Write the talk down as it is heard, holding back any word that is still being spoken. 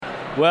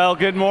Well,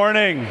 good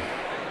morning.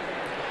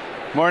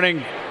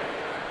 Morning.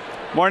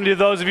 Morning to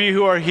those of you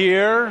who are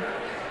here.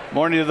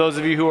 Morning to those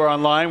of you who are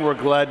online. We're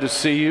glad to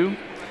see you.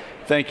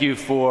 Thank you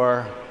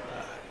for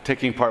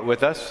taking part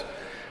with us.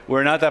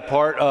 We're not that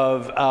part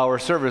of our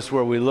service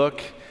where we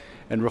look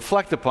and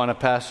reflect upon a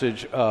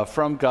passage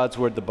from God's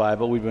Word, the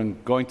Bible. We've been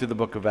going through the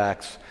book of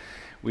Acts.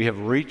 We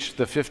have reached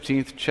the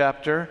 15th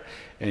chapter,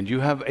 and you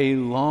have a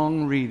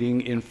long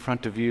reading in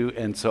front of you,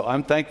 and so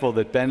I'm thankful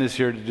that Ben is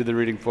here to do the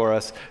reading for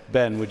us.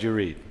 Ben, would you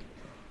read?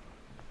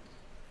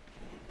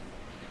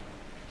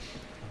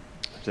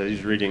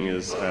 Today's reading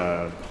is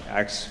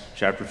Acts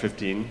chapter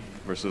 15,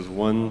 verses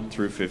 1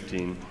 through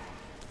 15,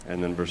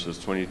 and then verses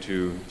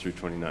 22 through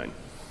 29.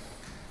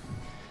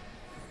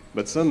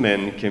 But some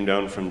men came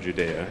down from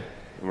Judea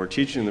and were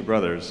teaching the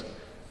brothers,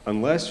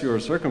 "Unless you are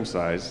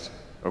circumcised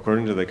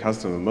according to the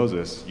custom of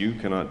Moses, you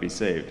cannot be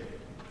saved."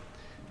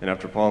 And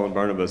after Paul and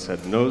Barnabas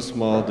had no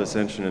small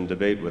dissension and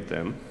debate with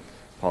them,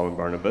 Paul and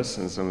Barnabas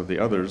and some of the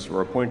others were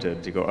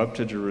appointed to go up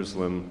to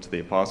Jerusalem to the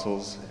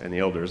apostles and the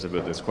elders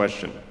about this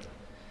question.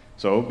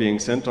 So, being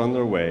sent on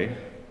their way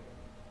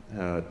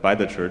by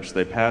the church,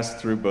 they passed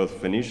through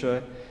both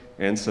Phoenicia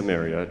and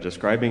Samaria,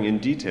 describing in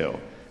detail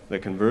the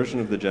conversion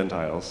of the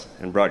Gentiles,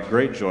 and brought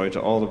great joy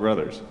to all the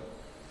brothers.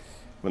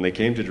 When they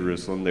came to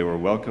Jerusalem, they were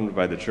welcomed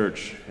by the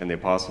church and the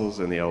apostles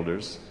and the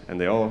elders,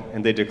 and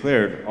they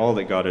declared all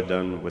that God had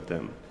done with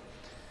them.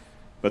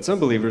 But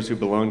some believers who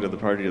belonged to the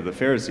party of the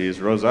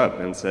Pharisees rose up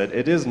and said,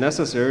 "It is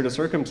necessary to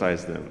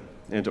circumcise them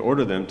and to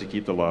order them to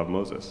keep the law of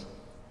Moses."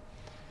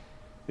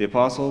 The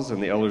apostles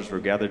and the elders were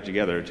gathered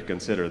together to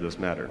consider this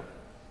matter.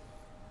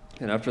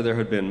 And after there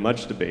had been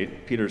much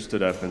debate, Peter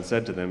stood up and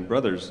said to them,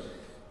 "Brothers,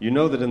 you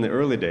know that in the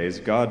early days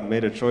God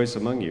made a choice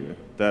among you,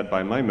 that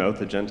by my mouth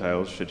the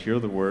Gentiles should hear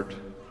the word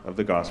of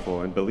the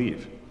gospel and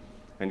believe.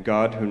 And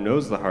God, who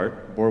knows the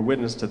heart, bore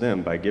witness to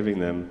them by giving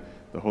them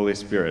the Holy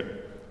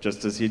Spirit,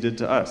 just as he did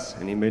to us,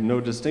 and he made no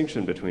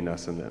distinction between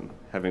us and them,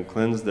 having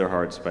cleansed their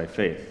hearts by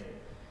faith.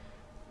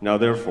 Now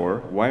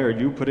therefore, why are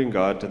you putting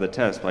God to the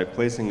test by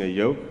placing a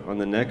yoke on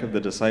the neck of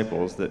the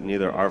disciples that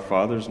neither our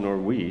fathers nor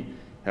we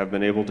have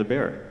been able to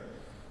bear?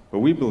 But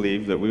we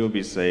believe that we will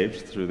be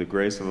saved through the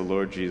grace of the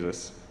Lord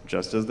Jesus,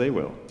 just as they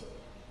will."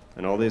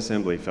 And all the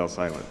assembly fell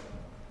silent.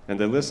 And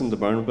they listened to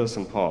Barnabas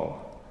and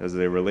Paul as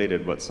they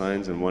related what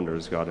signs and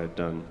wonders God had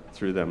done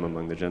through them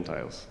among the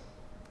Gentiles.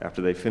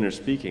 After they finished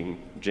speaking,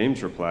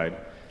 James replied,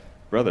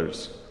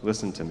 "Brothers,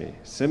 listen to me.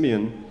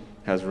 Simeon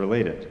has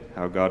related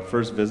how God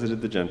first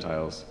visited the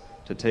Gentiles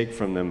to take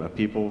from them a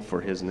people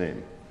for his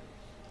name.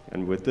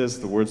 And with this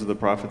the words of the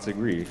prophets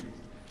agree,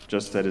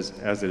 just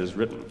as it is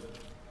written."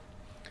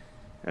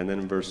 And then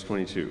in verse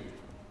 22,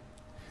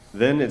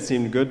 "Then it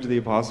seemed good to the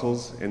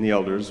apostles and the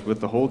elders with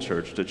the whole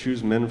church to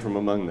choose men from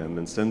among them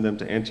and send them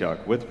to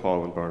Antioch with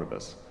Paul and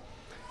Barnabas.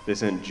 They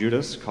sent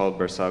Judas, called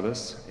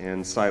Barsabbas,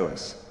 and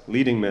Silas,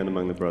 leading men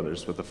among the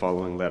brothers, with the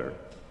following letter.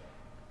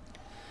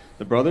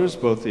 The brothers,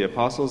 both the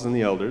apostles and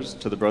the elders,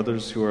 to the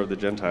brothers who are of the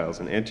Gentiles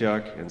in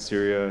Antioch and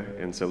Syria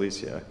and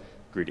Cilicia,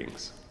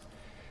 greetings.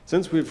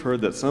 Since we've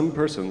heard that some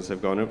persons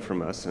have gone out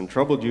from us and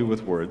troubled you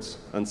with words,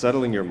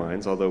 unsettling your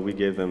minds, although we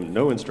gave them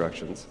no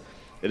instructions,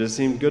 it has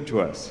seemed good to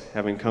us,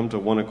 having come to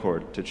one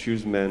accord, to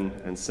choose men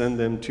and send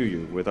them to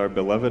you with our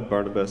beloved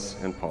Barnabas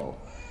and Paul,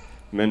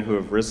 men who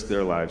have risked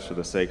their lives for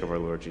the sake of our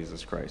Lord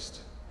Jesus Christ.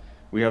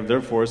 We have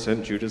therefore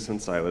sent Judas and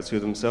Silas, who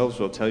themselves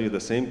will tell you the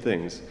same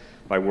things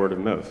by word of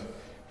mouth.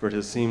 For it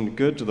has seemed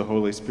good to the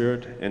Holy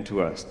Spirit and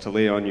to us to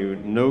lay on you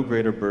no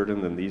greater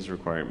burden than these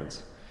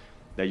requirements,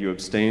 that you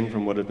abstain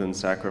from what has been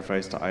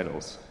sacrificed to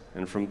idols,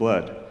 and from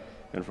blood,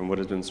 and from what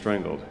has been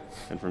strangled,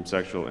 and from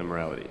sexual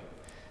immorality.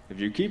 If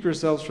you keep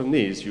yourselves from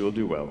these, you will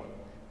do well.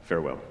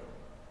 Farewell."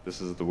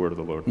 This is the word of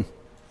the Lord.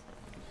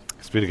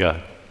 Thanks be to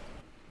God.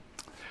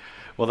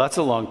 Well, that's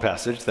a long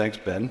passage. Thanks,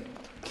 Ben.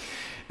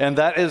 And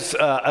that is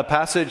a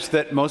passage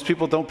that most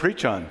people don't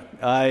preach on.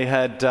 I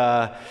had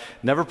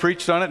never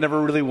preached on it, never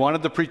really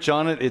wanted to preach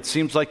on it. It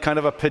seems like kind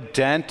of a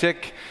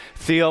pedantic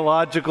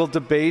theological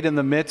debate in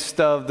the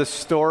midst of the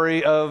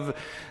story of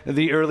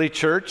the early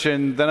church.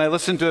 And then I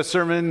listened to a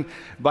sermon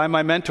by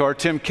my mentor,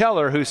 Tim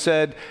Keller, who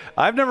said,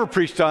 "I've never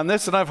preached on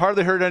this, and I've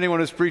hardly heard anyone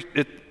who's preached.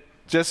 It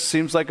just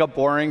seems like a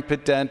boring,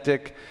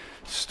 pedantic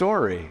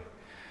story."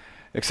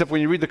 Except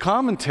when you read the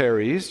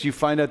commentaries, you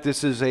find out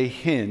this is a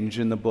hinge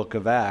in the book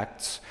of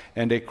Acts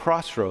and a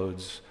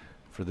crossroads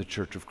for the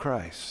Church of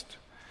Christ.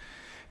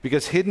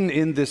 Because hidden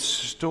in this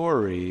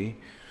story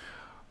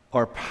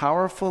are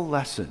powerful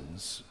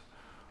lessons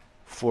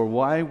for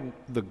why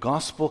the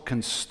gospel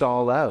can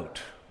stall out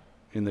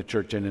in the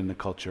church and in the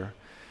culture,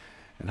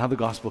 and how the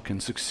gospel can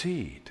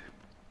succeed.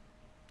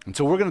 And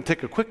so we're going to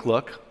take a quick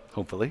look,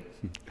 hopefully,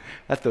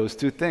 at those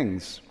two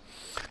things.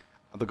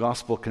 How the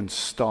gospel can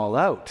stall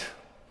out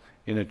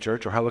in a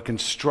church, or how it can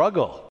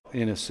struggle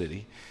in a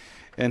city,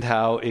 and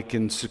how it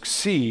can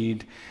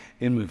succeed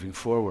in moving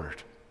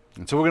forward.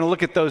 And so we're going to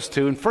look at those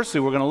two. And firstly,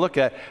 we're going to look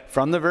at,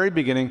 from the very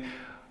beginning,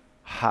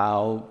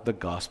 how the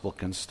gospel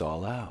can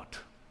stall out.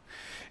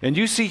 And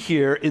you see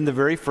here in the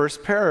very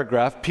first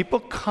paragraph, people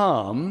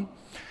come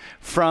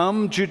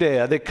from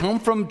Judea. They come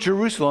from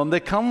Jerusalem. They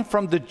come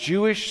from the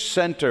Jewish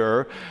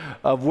center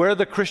of where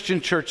the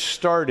Christian church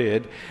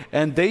started.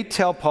 And they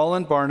tell Paul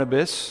and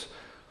Barnabas,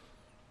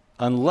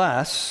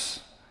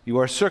 unless you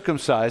are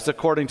circumcised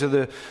according to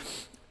the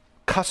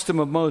custom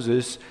of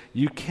Moses,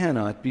 you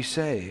cannot be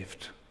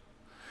saved.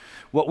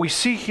 What we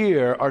see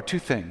here are two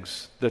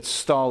things that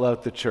stall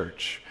out the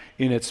church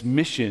in its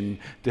mission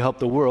to help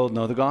the world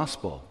know the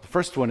gospel. The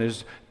first one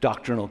is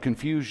doctrinal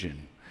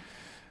confusion.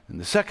 And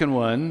the second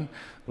one,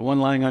 the one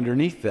lying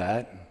underneath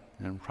that,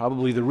 and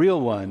probably the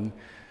real one,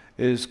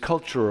 is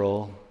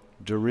cultural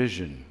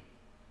derision.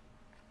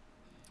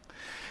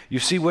 You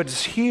see,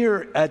 what's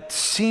here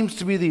seems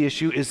to be the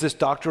issue is this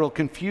doctrinal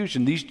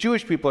confusion. These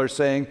Jewish people are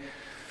saying,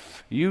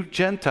 you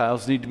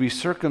Gentiles need to be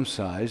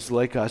circumcised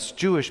like us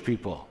Jewish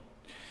people.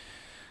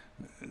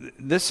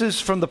 This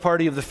is from the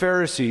party of the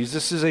Pharisees.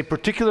 This is a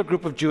particular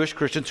group of Jewish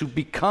Christians who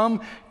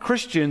become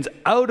Christians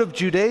out of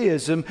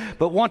Judaism,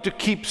 but want to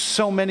keep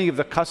so many of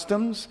the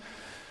customs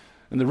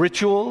and the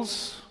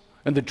rituals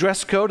and the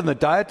dress code and the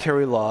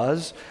dietary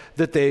laws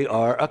that they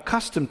are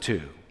accustomed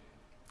to.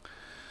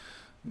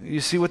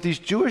 You see, what these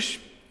Jewish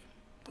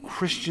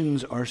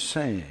Christians are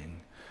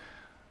saying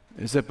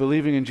is that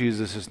believing in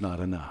Jesus is not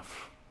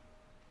enough.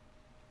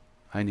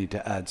 I need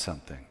to add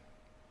something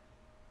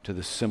to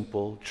the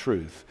simple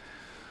truth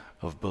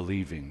of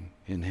believing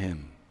in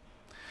him.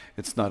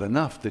 It's not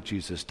enough that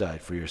Jesus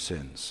died for your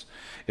sins.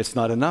 It's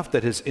not enough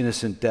that his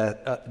innocent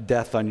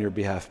death on your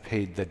behalf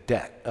paid the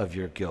debt of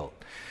your guilt.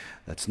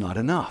 That's not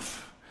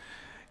enough.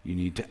 You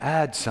need to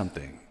add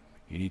something.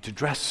 You need to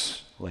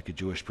dress like a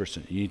Jewish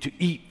person. You need to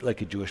eat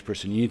like a Jewish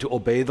person. You need to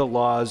obey the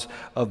laws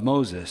of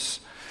Moses.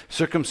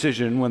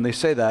 Circumcision, when they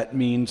say that,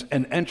 means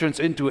an entrance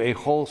into a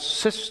whole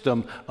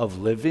system of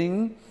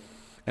living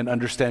and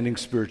understanding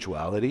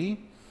spirituality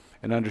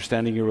and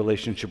understanding your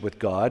relationship with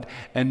God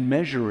and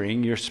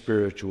measuring your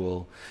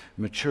spiritual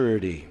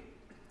maturity.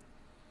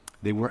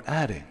 They were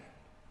adding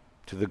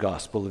to the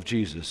gospel of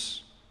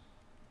Jesus.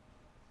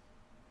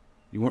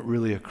 You weren't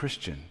really a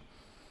Christian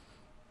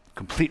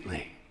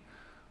completely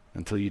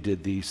until you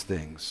did these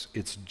things.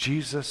 It's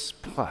Jesus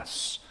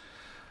plus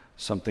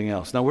something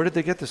else. Now, where did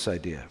they get this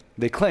idea?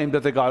 They claimed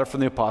that they got it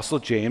from the Apostle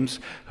James,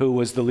 who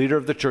was the leader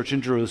of the church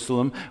in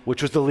Jerusalem,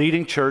 which was the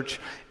leading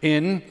church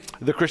in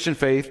the Christian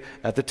faith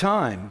at the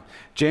time.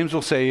 James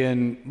will say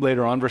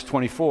later on, verse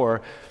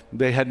 24,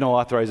 they had no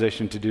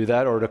authorization to do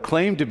that or to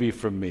claim to be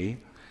from me.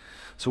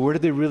 So where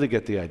did they really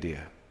get the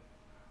idea?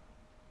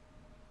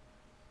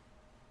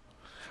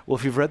 Well,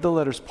 if you've read the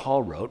letters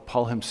Paul wrote,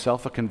 Paul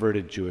himself a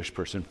converted Jewish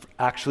person,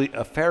 actually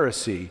a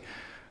Pharisee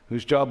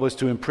whose job was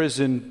to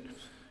imprison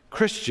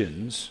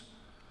Christians,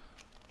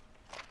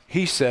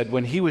 he said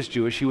when he was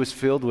Jewish, he was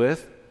filled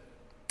with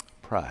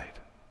pride.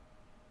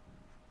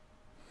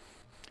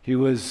 He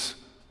was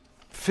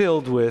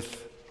filled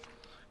with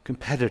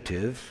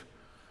competitive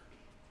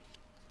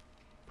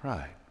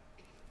pride.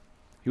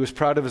 He was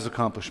proud of his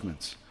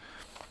accomplishments.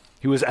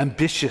 He was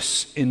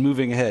ambitious in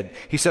moving ahead.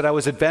 He said, I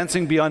was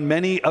advancing beyond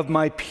many of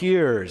my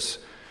peers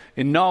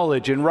in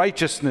knowledge and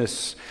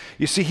righteousness.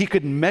 You see, he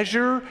could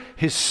measure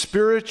his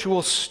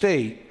spiritual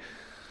state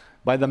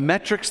by the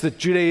metrics that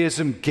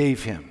Judaism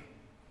gave him.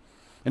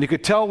 And he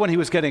could tell when he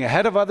was getting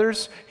ahead of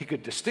others, he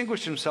could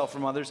distinguish himself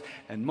from others,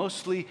 and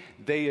mostly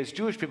they as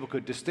Jewish people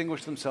could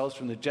distinguish themselves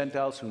from the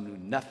Gentiles who knew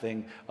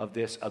nothing of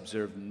this,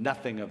 observed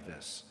nothing of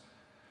this.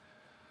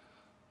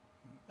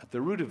 At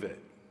the root of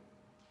it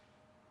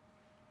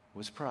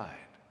was pride.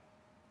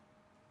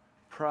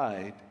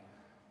 Pride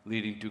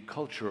leading to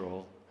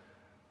cultural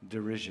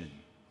derision.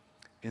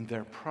 In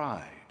their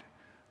pride,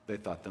 they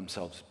thought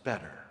themselves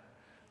better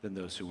than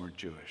those who weren't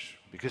Jewish.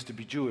 Because to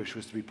be Jewish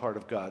was to be part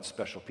of God's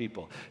special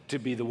people, to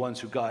be the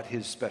ones who got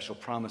his special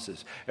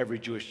promises. Every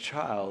Jewish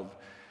child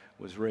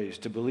was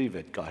raised to believe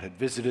it. God had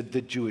visited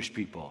the Jewish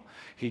people.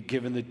 He'd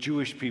given the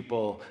Jewish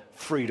people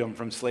freedom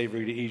from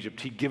slavery to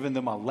Egypt. He'd given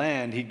them a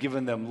land. He'd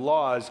given them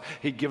laws.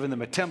 He'd given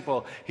them a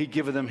temple. He'd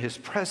given them his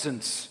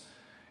presence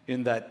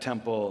in that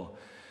temple.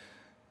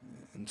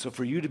 And so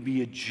for you to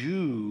be a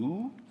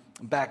Jew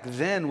back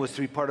then was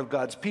to be part of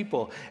God's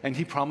people. And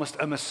he promised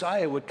a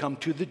Messiah would come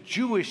to the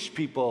Jewish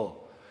people.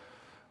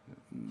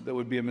 That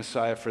would be a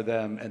Messiah for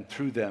them and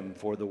through them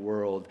for the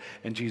world.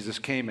 And Jesus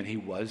came and he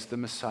was the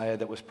Messiah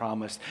that was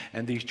promised.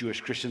 And these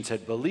Jewish Christians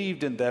had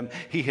believed in them.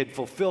 He had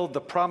fulfilled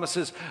the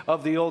promises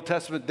of the Old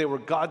Testament. They were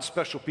God's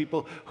special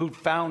people who'd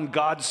found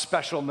God's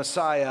special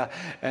Messiah.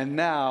 And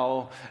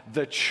now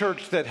the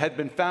church that had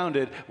been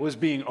founded was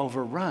being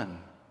overrun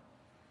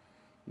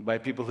by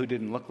people who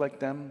didn't look like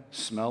them,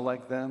 smell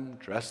like them,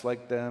 dress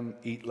like them,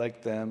 eat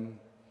like them,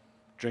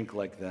 drink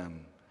like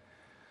them.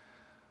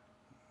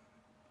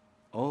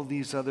 All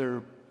these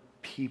other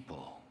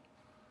people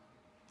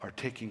are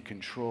taking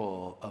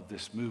control of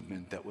this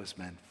movement that was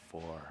meant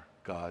for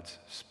God's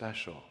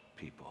special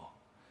people.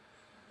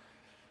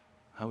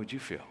 How would you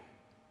feel?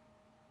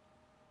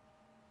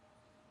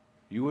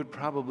 You would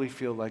probably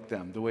feel like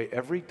them, the way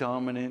every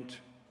dominant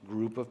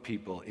group of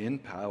people in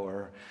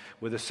power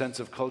with a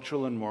sense of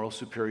cultural and moral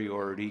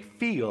superiority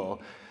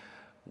feel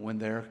when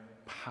their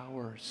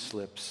power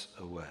slips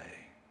away.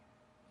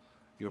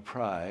 Your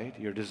pride,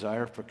 your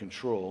desire for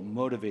control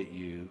motivate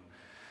you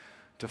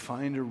to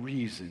find a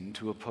reason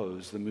to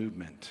oppose the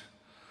movement.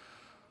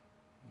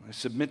 I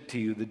submit to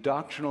you, the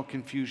doctrinal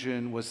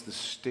confusion was the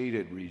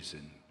stated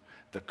reason.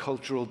 The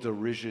cultural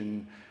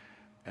derision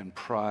and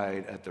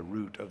pride at the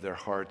root of their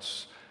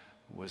hearts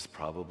was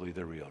probably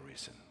the real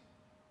reason.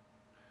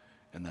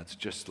 And that's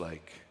just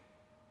like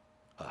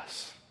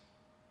us.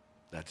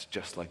 That's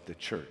just like the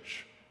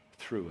church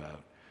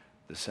throughout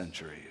the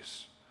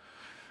centuries.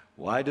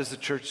 Why does the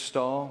church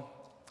stall?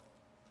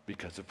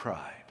 Because of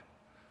pride.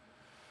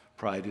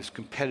 Pride is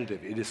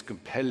competitive. It is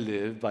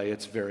competitive by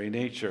its very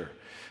nature.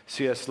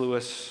 C.S.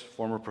 Lewis,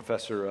 former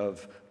professor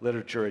of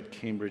literature at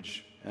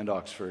Cambridge and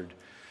Oxford,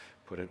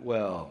 put it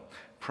well.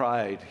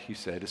 Pride, he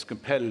said, is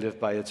competitive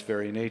by its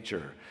very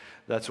nature.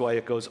 That's why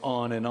it goes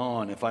on and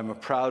on. If I'm a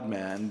proud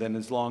man, then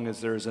as long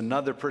as there's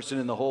another person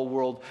in the whole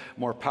world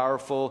more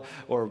powerful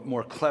or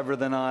more clever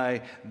than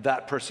I,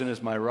 that person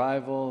is my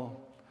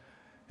rival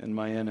and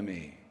my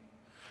enemy.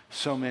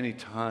 So many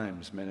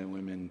times, men and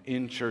women,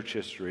 in church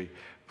history,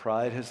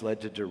 pride has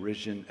led to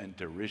derision, and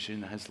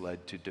derision has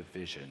led to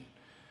division.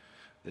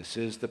 This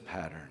is the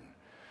pattern.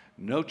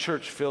 No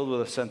church filled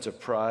with a sense of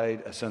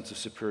pride, a sense of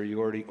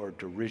superiority, or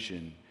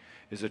derision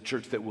is a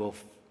church that will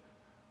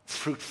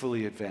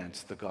fruitfully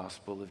advance the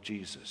gospel of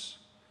Jesus.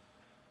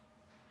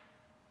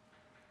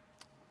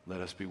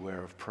 Let us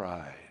beware of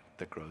pride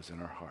that grows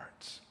in our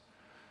hearts.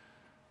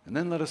 And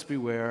then let us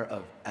beware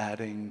of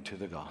adding to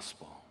the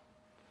gospel.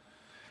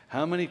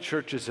 How many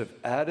churches have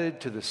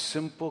added to the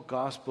simple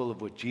gospel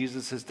of what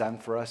Jesus has done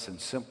for us and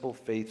simple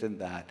faith in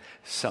that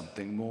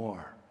something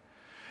more?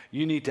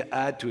 You need to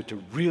add to it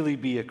to really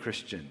be a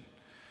Christian.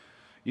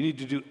 You need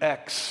to do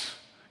X.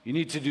 You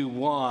need to do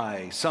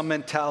Y. Some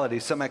mentality,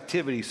 some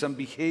activity, some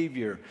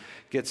behavior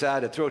gets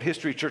added. Throughout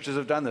history, churches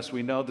have done this.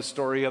 We know the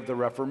story of the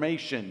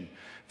Reformation,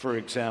 for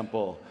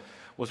example,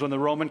 was when the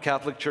Roman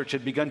Catholic Church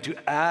had begun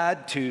to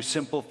add to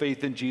simple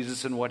faith in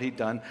Jesus and what he'd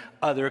done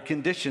other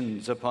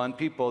conditions upon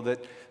people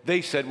that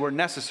they said were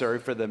necessary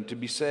for them to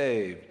be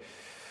saved.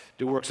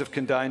 Do works of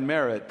condign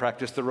merit,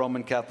 practice the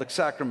Roman Catholic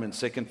sacraments,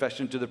 say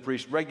confession to the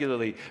priest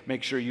regularly,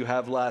 make sure you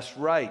have last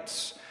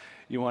rites.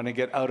 You want to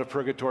get out of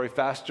purgatory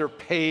faster?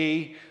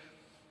 Pay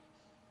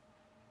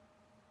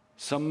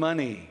some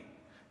money.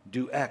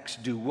 Do X,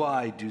 do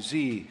Y, do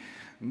Z.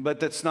 But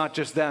that's not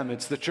just them.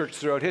 It's the church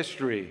throughout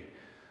history.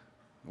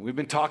 We've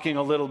been talking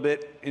a little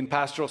bit in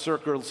pastoral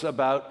circles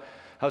about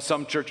how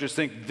some churches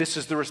think this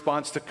is the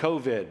response to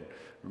COVID.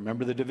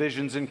 Remember the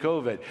divisions in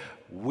COVID.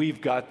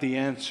 We've got the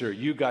answer.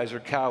 You guys are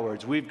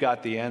cowards. We've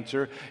got the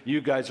answer.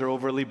 You guys are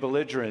overly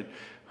belligerent.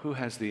 Who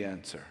has the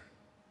answer?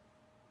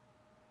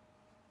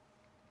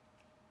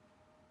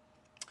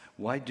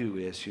 Why do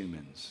we as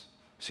humans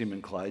seem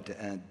inclined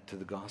to add to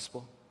the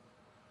gospel?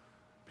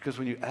 Because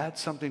when you add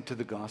something to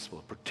the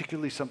gospel,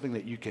 particularly something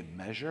that you can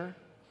measure,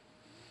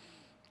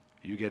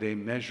 you get a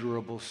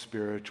measurable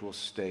spiritual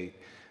state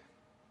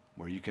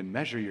where you can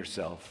measure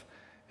yourself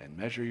and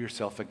measure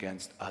yourself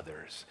against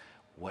others.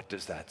 What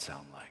does that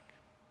sound like?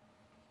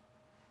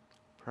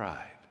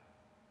 Pride.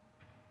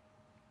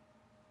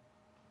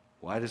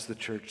 Why does the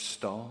church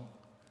stall?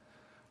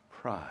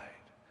 Pride,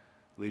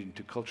 leading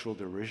to cultural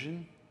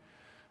derision,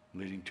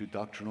 leading to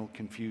doctrinal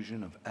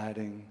confusion of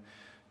adding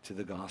to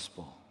the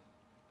gospel.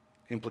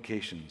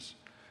 Implications.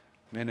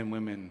 Men and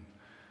women,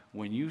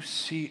 when you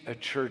see a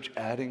church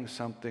adding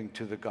something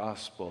to the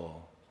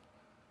gospel,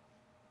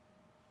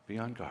 be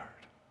on guard.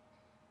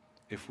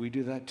 If we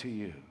do that to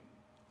you,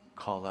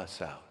 call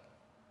us out.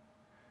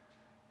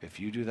 If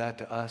you do that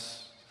to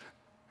us,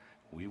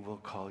 we will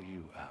call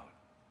you out.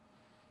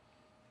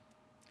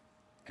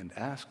 And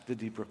ask the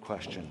deeper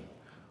question,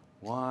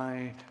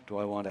 why do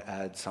I want to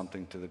add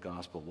something to the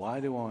gospel? Why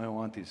do I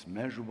want these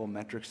measurable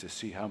metrics to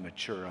see how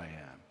mature I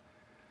am?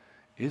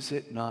 Is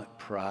it not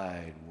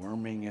pride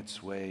worming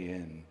its way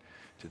in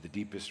to the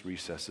deepest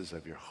recesses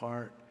of your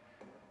heart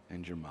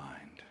and your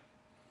mind?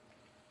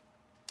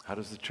 How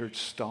does the church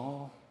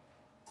stall?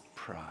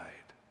 Pride.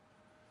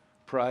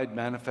 Pride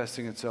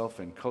manifesting itself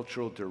in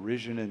cultural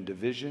derision and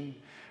division.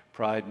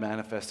 Pride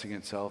manifesting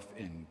itself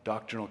in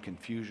doctrinal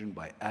confusion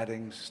by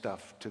adding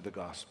stuff to the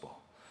gospel.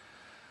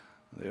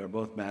 They are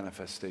both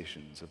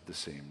manifestations of the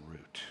same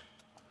root.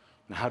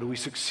 Now, how do we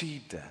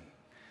succeed then,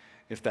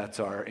 if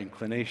that's our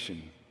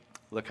inclination?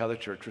 Look how the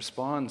church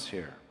responds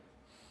here.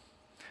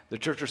 The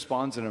church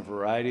responds in a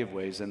variety of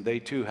ways, and they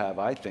too have,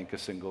 I think, a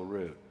single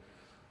root.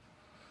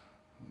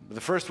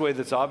 The first way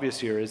that's obvious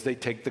here is they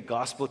take the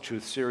gospel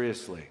truth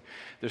seriously.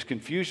 There's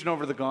confusion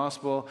over the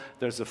gospel.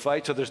 There's a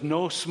fight. So there's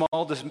no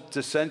small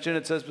dissension,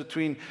 it says,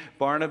 between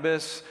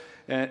Barnabas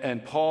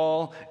and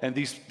Paul and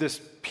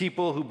this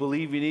people who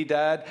believe you need to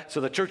add.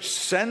 So the church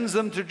sends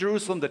them to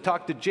Jerusalem to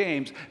talk to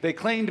James. They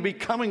claim to be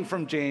coming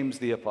from James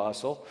the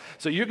apostle.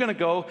 So you're going to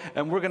go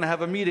and we're going to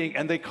have a meeting,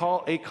 and they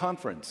call a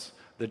conference,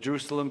 the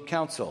Jerusalem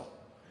Council.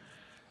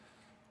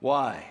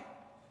 Why?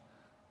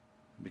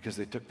 Because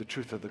they took the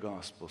truth of the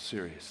gospel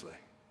seriously.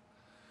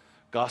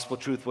 Gospel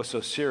truth was so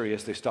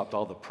serious, they stopped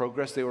all the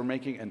progress they were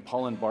making, and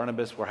Paul and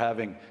Barnabas were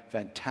having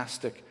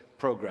fantastic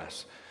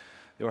progress.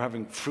 They were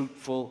having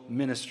fruitful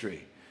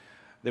ministry.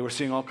 They were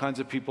seeing all kinds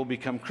of people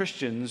become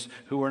Christians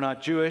who were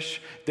not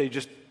Jewish. They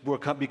just were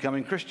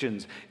becoming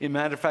Christians. As a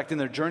matter of fact, in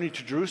their journey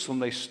to Jerusalem,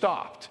 they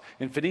stopped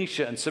in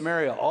Phoenicia and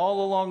Samaria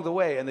all along the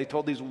way, and they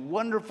told these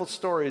wonderful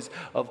stories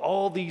of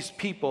all these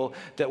people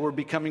that were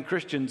becoming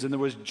Christians, and there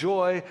was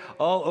joy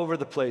all over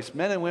the place.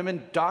 Men and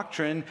women,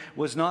 doctrine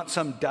was not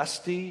some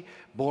dusty,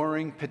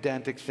 boring,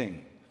 pedantic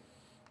thing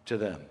to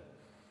them.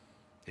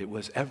 It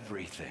was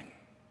everything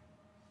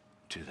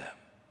to them.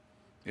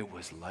 It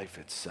was life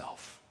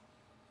itself.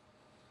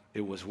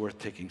 It was worth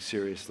taking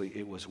seriously.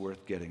 It was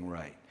worth getting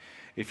right.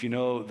 If you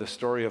know the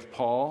story of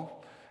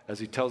Paul, as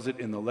he tells it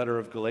in the letter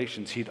of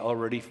Galatians, he'd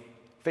already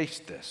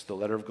faced this. The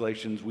letter of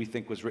Galatians, we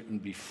think, was written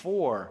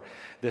before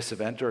this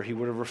event, or he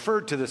would have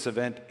referred to this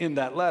event in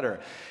that letter.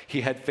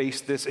 He had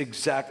faced this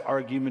exact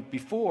argument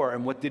before,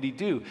 and what did he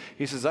do?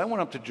 He says, I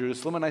went up to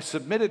Jerusalem and I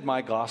submitted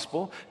my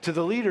gospel to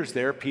the leaders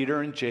there,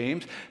 Peter and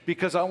James,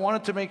 because I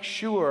wanted to make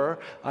sure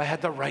I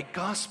had the right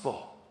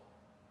gospel.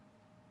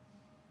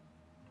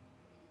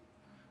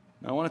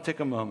 Now, I want to take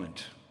a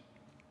moment.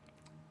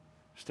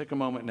 Just take a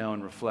moment now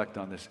and reflect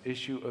on this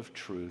issue of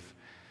truth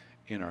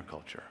in our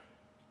culture.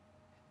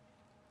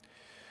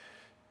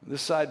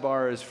 This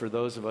sidebar is for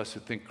those of us who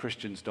think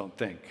Christians don't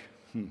think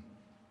and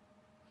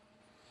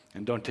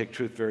don't take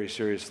truth very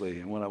seriously.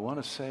 And what I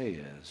want to say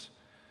is,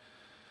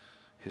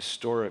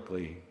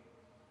 historically,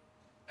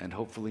 and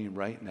hopefully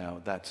right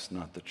now, that's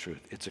not the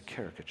truth. It's a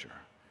caricature.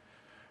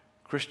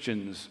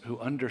 Christians who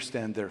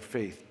understand their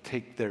faith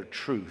take their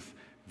truth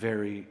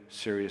very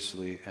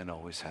seriously and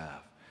always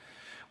have.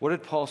 What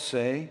did Paul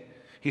say?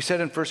 He said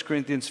in 1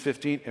 Corinthians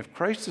 15, if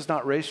Christ is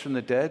not raised from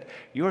the dead,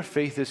 your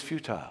faith is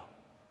futile.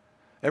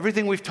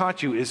 Everything we've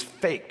taught you is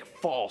fake,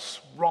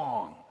 false,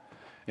 wrong,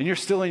 and you're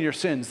still in your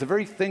sins. The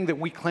very thing that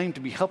we claim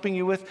to be helping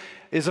you with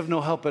is of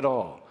no help at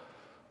all.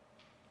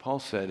 Paul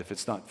said, if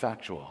it's not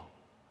factual,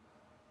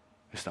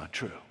 it's not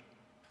true.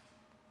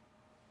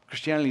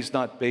 Christianity is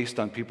not based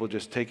on people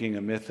just taking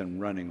a myth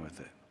and running with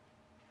it.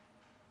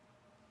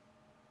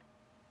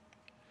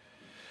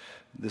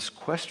 This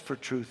quest for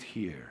truth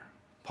here,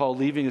 Paul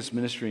leaving his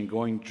ministry and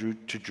going to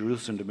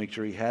Jerusalem to make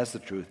sure he has the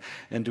truth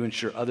and to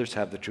ensure others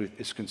have the truth,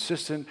 is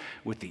consistent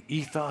with the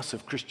ethos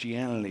of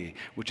Christianity,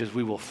 which is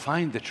we will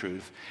find the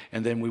truth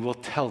and then we will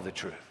tell the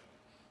truth.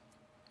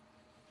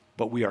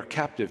 But we are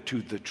captive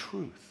to the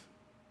truth.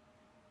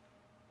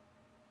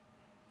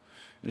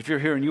 And if you're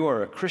here and you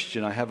are a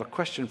Christian, I have a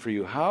question for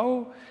you.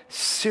 How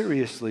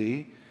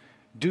seriously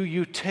do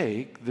you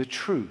take the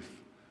truth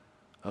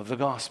of the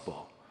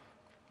gospel?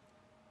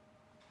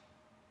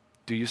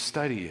 Do you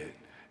study it?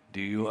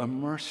 Do you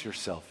immerse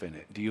yourself in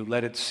it? Do you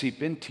let it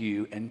seep into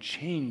you and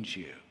change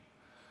you?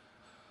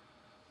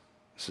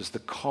 This is the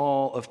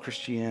call of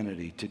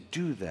Christianity, to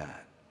do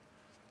that.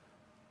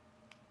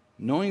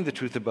 Knowing the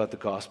truth about the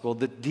gospel,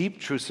 the deep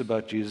truths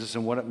about Jesus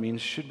and what it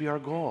means should be our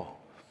goal,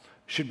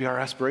 should be our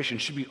aspiration,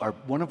 should be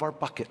one of our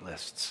bucket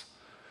lists.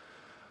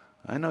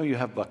 I know you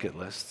have bucket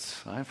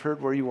lists. I've heard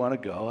where you want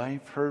to go.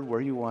 I've heard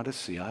where you want to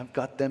see. I've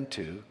got them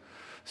too.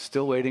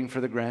 Still waiting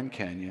for the Grand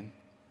Canyon.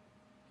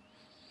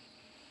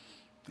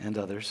 And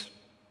others.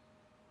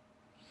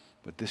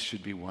 But this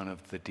should be one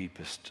of the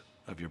deepest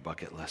of your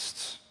bucket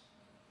lists.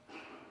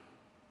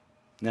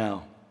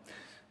 Now,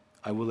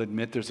 I will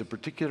admit there's a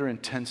particular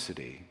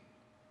intensity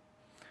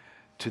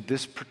to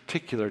this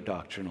particular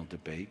doctrinal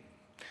debate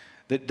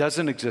that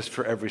doesn't exist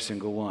for every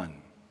single one.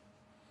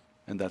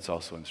 And that's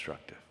also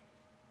instructive.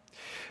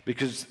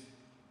 Because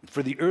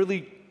for the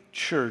early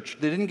church,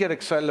 they didn't get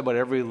excited about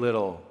every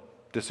little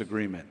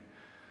disagreement,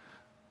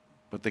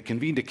 but they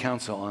convened a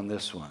council on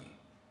this one.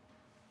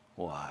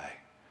 Why?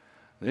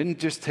 They didn't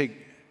just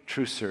take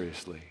truth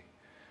seriously.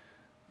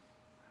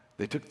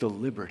 They took the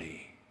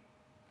liberty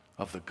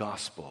of the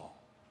gospel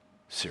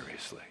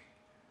seriously,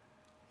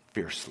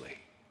 fiercely,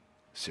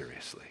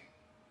 seriously.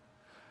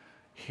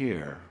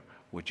 Here,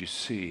 what you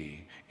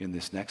see in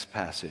this next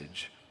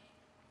passage,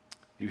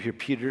 you hear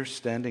Peter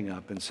standing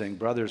up and saying,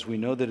 brothers, we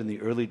know that in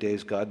the early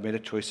days God made a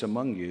choice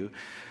among you,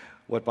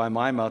 that by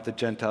my mouth the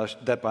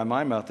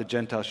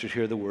Gentiles should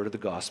hear the word of the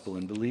gospel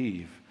and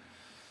believe.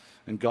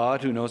 And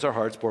God, who knows our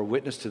hearts, bore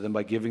witness to them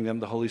by giving them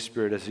the Holy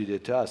Spirit as he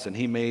did to us. And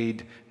he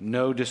made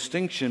no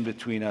distinction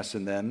between us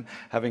and them,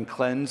 having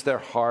cleansed their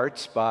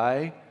hearts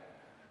by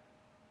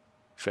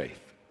faith.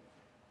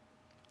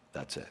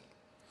 That's it.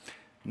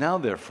 Now,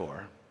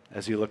 therefore,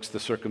 as he looks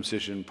the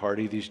circumcision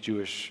party, these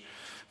Jewish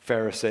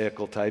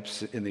Pharisaical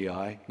types in the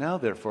eye, now,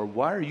 therefore,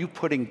 why are you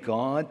putting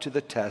God to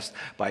the test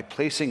by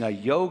placing a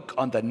yoke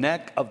on the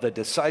neck of the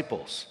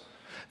disciples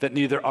that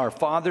neither our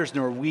fathers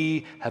nor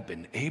we have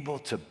been able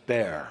to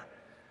bear?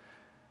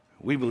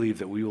 We believe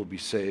that we will be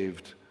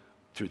saved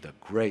through the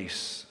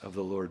grace of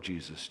the Lord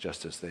Jesus,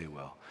 just as they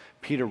will.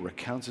 Peter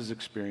recounts his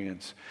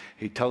experience.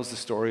 He tells the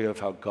story of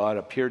how God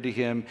appeared to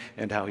him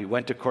and how he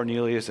went to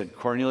Cornelius, and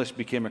Cornelius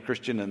became a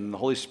Christian, and the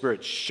Holy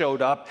Spirit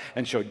showed up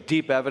and showed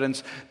deep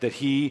evidence that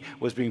he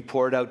was being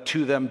poured out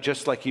to them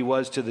just like he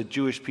was to the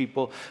Jewish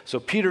people. So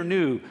Peter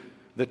knew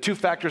that two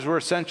factors were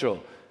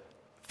essential: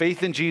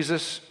 faith in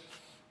Jesus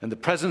and the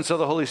presence of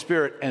the Holy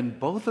Spirit, and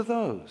both of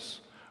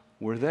those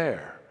were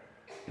there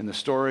in the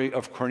story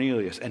of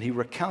Cornelius, and he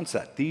recounts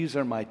that. These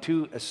are my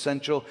two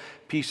essential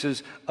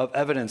pieces of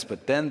evidence.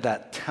 But then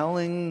that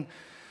telling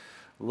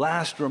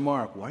last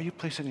remark, why are you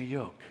placing a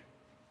yoke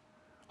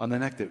on the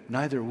neck that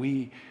neither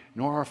we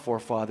nor our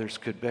forefathers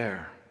could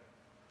bear?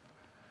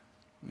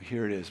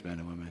 Here it is, men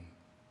and women.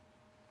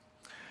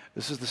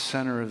 This is the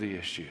center of the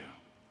issue.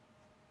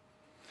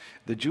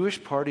 The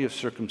Jewish party of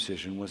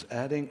circumcision was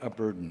adding a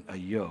burden, a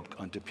yoke,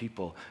 onto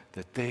people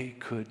that they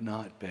could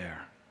not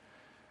bear.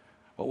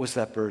 What was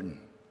that burden?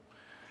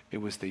 It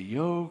was the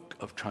yoke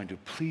of trying to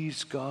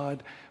please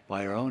God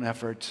by our own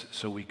efforts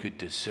so we could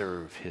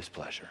deserve his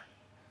pleasure.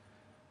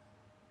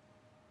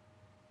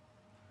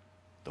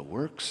 The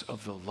works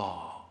of the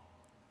law,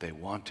 they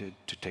wanted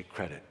to take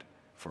credit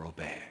for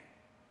obeying.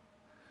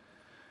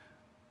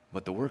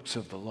 But the works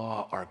of the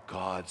law are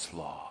God's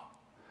law,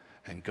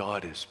 and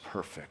God is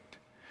perfect.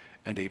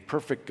 And a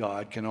perfect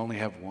God can only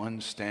have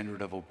one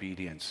standard of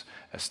obedience,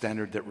 a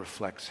standard that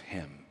reflects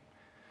him: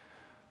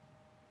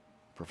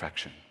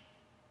 perfection.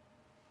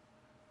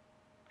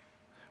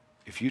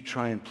 If you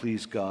try and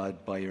please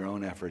God by your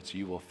own efforts,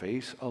 you will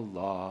face a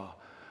law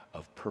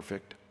of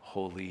perfect,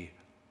 holy,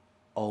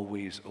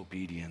 always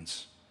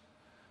obedience,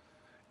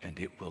 and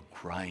it will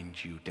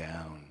grind you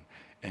down,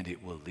 and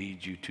it will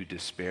lead you to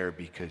despair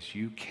because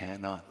you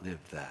cannot live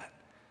that.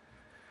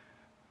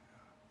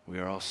 We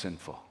are all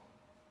sinful.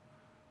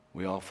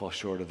 We all fall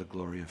short of the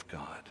glory of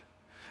God.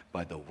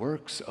 By the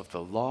works of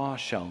the law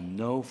shall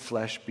no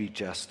flesh be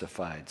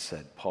justified,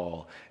 said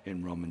Paul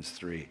in Romans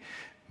 3.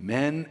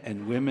 Men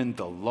and women,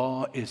 the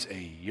law is a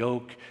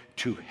yoke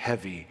too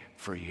heavy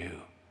for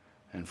you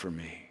and for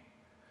me.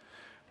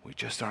 We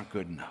just aren't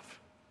good enough.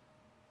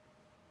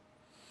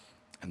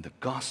 And the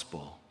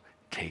gospel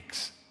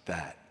takes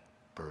that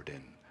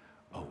burden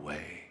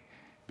away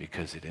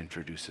because it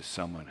introduces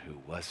someone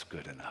who was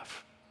good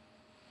enough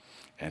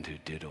and who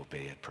did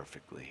obey it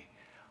perfectly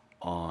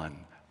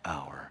on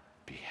our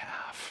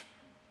behalf.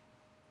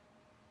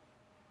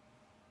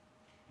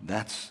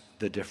 That's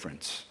the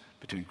difference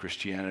between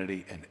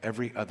Christianity and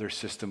every other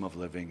system of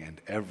living and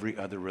every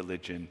other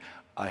religion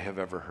I have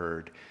ever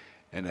heard,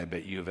 and I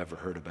bet you have ever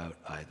heard about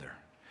either.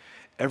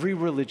 Every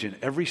religion,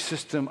 every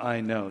system I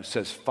know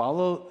says,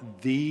 follow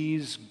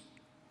these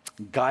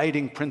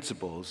guiding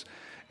principles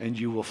and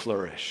you will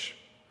flourish.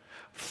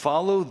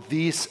 Follow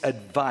this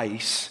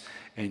advice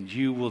and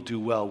you will do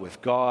well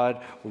with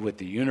God or with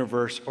the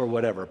universe or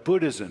whatever.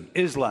 Buddhism,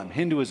 Islam,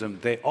 Hinduism,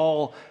 they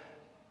all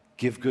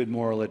give good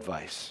moral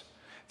advice.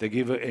 They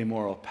give a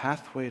moral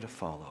pathway to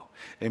follow,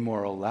 a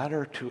moral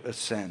ladder to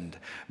ascend,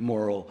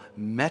 moral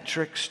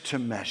metrics to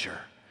measure.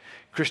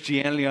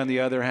 Christianity, on the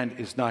other hand,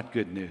 is not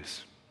good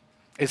news.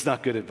 It's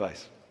not good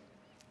advice.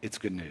 It's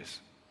good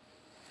news.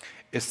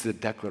 It's the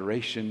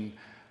declaration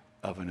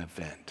of an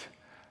event.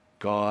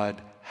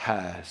 God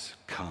has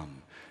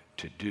come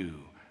to do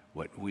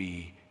what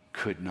we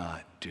could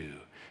not do,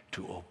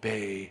 to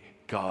obey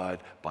God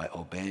by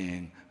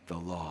obeying the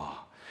law.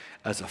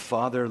 As a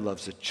father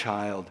loves a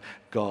child,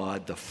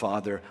 God, the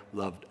Father,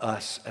 loved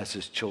us as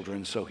his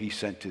children, so he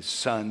sent his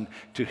Son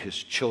to his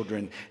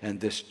children, and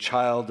this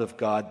child of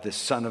God, this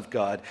Son of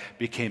God,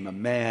 became a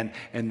man,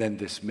 and then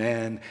this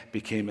man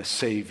became a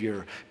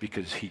Savior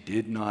because he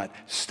did not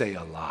stay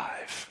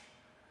alive.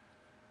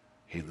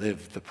 He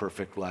lived the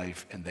perfect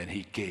life, and then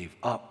he gave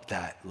up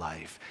that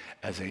life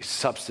as a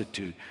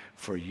substitute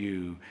for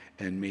you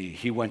and me.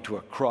 He went to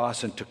a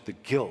cross and took the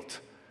guilt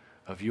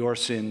of your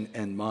sin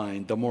and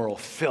mine, the moral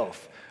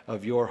filth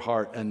of your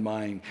heart and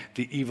mine,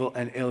 the evil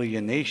and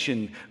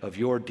alienation of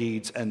your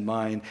deeds and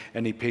mine,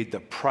 and he paid the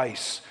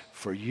price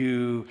for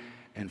you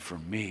and for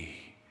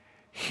me.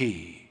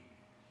 He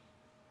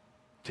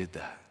did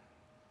that.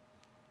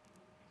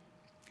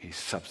 He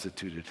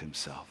substituted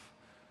himself.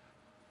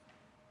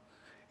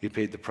 He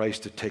paid the price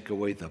to take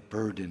away the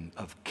burden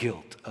of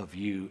guilt of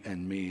you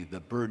and me, the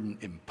burden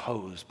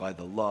imposed by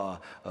the law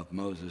of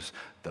Moses,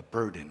 the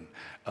burden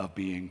of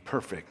being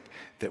perfect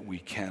that we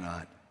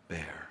cannot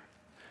bear.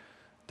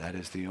 That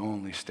is the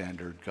only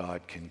standard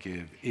God can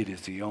give. It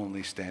is the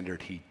only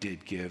standard he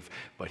did give,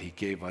 but he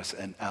gave us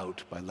an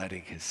out by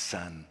letting his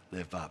Son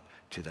live up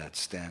to that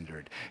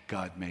standard.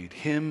 God made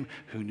him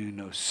who knew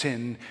no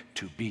sin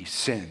to be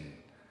sin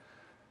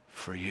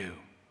for you,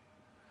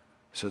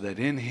 so that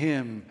in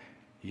him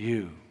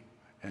you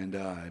and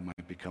I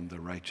might become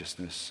the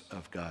righteousness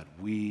of God.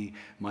 We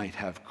might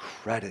have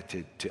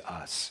credited to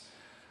us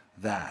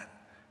that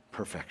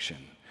perfection.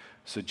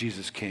 So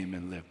Jesus came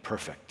and lived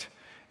perfect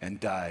and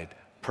died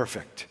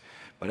perfect.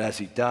 But as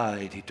he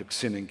died, he took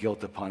sin and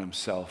guilt upon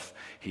himself.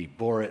 He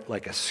bore it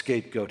like a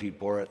scapegoat. He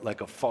bore it like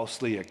a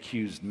falsely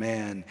accused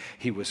man.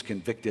 He was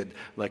convicted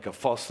like a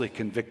falsely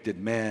convicted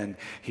man.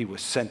 He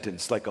was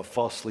sentenced like a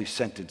falsely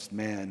sentenced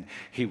man.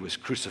 He was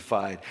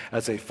crucified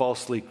as a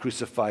falsely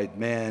crucified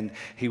man.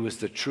 He was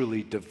the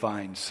truly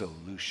divine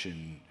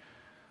solution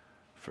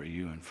for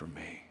you and for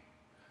me.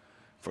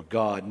 For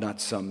God, not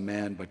some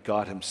man, but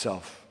God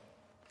himself,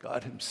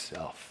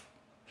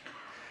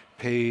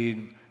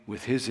 paid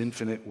with his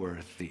infinite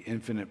worth, the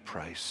infinite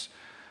price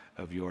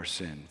of your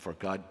sin. For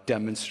God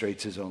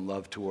demonstrates his own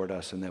love toward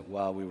us, and that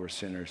while we were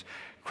sinners,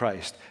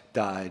 Christ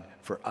died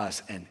for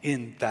us. And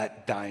in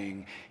that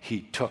dying,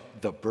 he took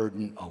the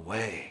burden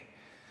away.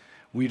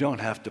 We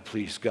don't have to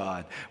please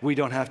God. We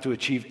don't have to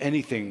achieve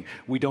anything.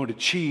 We don't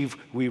achieve,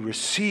 we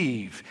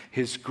receive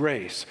his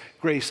grace.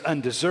 Grace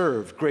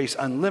undeserved, grace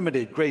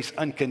unlimited, grace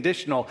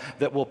unconditional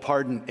that will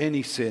pardon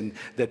any sin,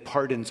 that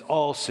pardons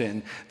all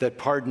sin, that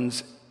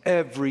pardons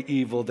every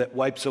evil, that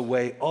wipes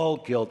away all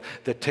guilt,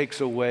 that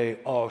takes away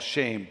all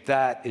shame.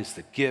 That is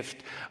the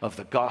gift of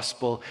the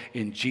gospel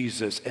in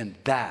Jesus, and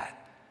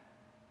that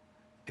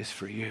is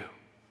for you.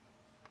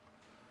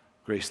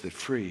 Grace that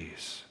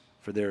frees,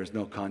 for there is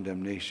no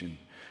condemnation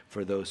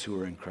for those who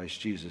are in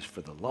Christ Jesus.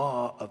 For the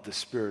law of the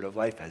Spirit of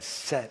life has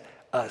set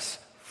us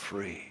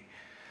free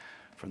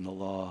from the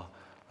law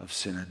of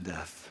sin and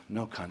death.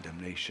 No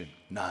condemnation,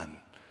 none.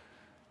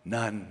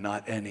 None,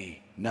 not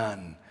any,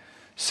 none.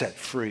 Set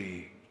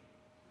free,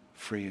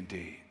 free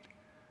indeed,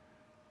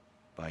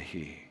 by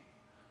he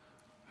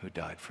who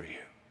died for you.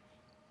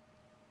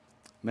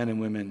 Men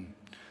and women,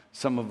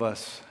 some of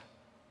us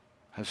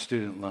have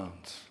student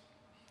loans.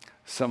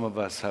 Some of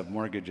us have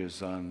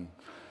mortgages on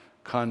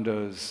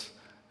condos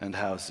and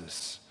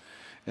houses.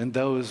 And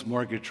those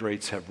mortgage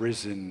rates have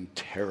risen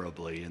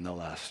terribly in the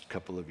last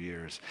couple of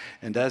years.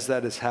 And as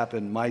that has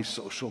happened, my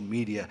social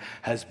media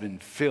has been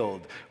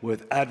filled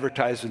with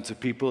advertisements of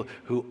people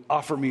who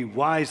offer me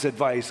wise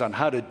advice on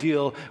how to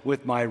deal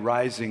with my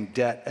rising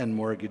debt and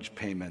mortgage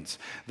payments.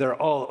 They're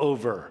all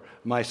over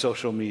my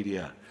social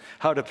media.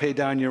 How to pay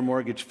down your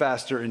mortgage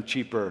faster and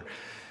cheaper.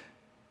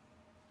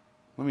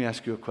 Let me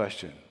ask you a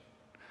question.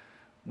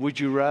 Would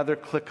you rather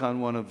click on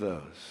one of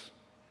those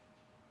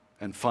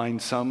and find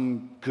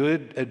some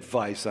good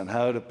advice on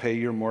how to pay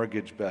your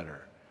mortgage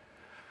better?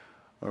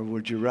 Or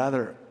would you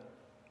rather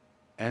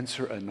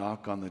answer a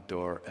knock on the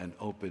door and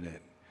open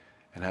it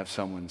and have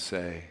someone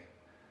say,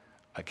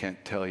 I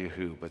can't tell you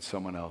who, but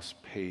someone else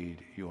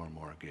paid your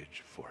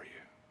mortgage for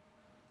you?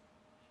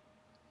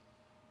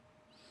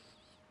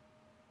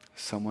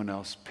 Someone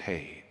else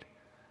paid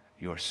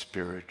your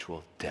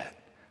spiritual debt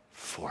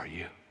for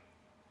you.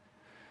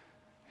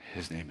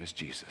 His name is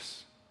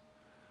Jesus.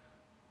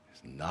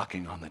 He's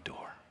knocking on the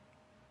door.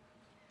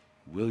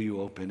 Will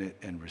you open it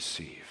and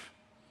receive?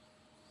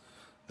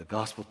 The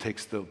gospel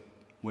takes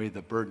away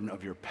the burden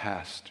of your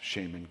past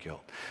shame and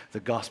guilt. The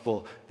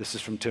gospel, this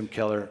is from Tim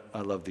Keller,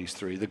 I love these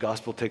three. The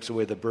gospel takes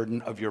away the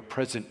burden of your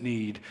present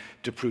need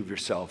to prove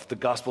yourself. The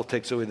gospel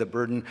takes away the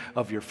burden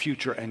of your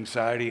future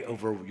anxiety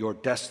over your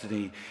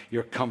destiny,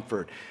 your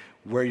comfort,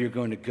 where you're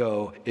going to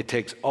go. It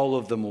takes all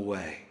of them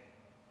away.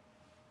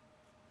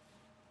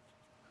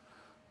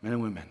 Men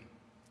and women,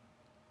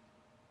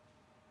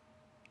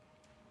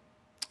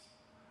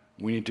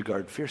 we need to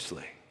guard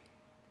fiercely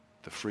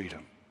the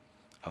freedom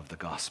of the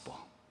gospel.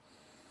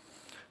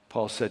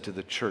 Paul said to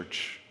the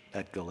church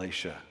at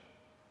Galatia,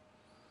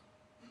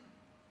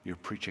 you're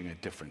preaching a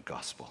different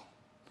gospel.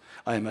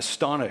 I am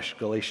astonished,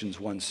 Galatians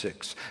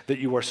 1:6, that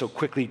you are so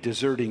quickly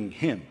deserting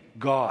him,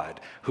 God,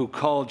 who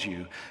called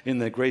you in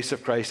the grace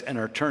of Christ and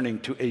are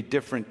turning to a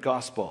different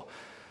gospel.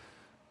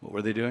 What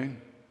were they doing?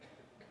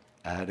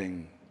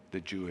 Adding the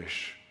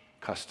Jewish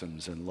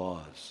customs and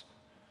laws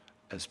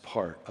as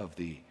part of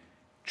the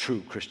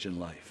true Christian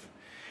life.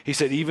 He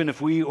said, even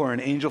if we or an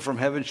angel from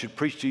heaven should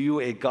preach to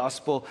you a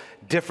gospel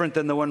different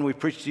than the one we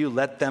preach to you,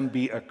 let them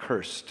be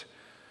accursed.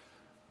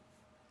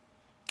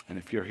 And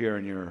if you're here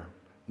and you're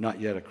not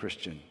yet a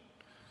Christian,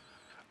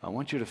 I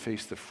want you to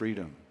face the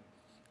freedom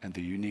and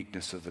the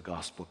uniqueness of the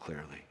gospel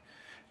clearly.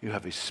 You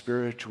have a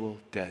spiritual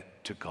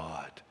debt to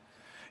God.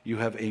 You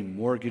have a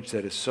mortgage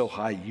that is so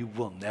high you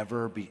will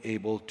never be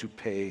able to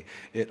pay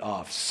it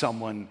off.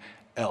 Someone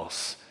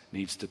else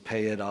needs to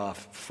pay it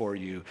off for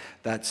you.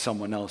 That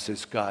someone else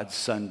is God's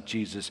Son,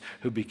 Jesus,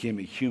 who became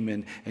a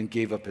human and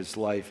gave up his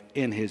life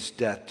in his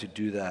death to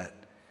do that.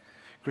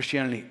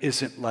 Christianity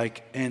isn't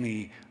like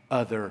any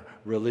other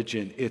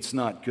religion. It's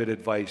not good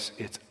advice.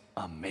 It's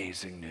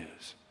amazing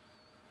news.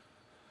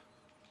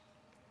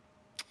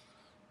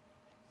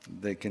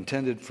 They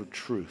contended for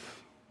truth.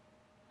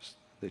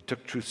 They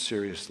took truth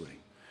seriously.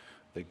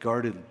 They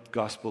guarded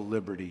gospel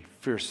liberty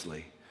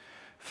fiercely.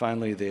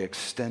 Finally, they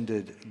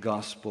extended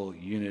gospel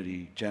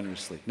unity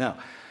generously. Now,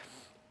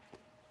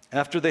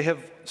 after they have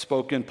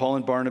spoken, Paul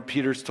and Barnabas,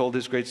 Peter's told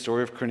his great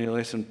story of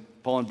Cornelius, and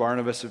Paul and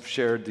Barnabas have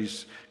shared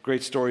these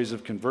great stories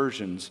of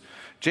conversions.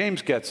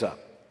 James gets up.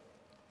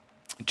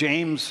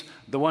 James,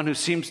 the one who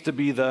seems to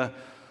be the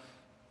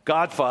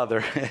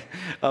godfather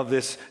of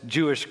this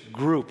Jewish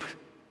group.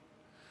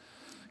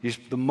 He's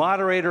the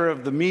moderator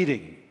of the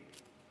meeting.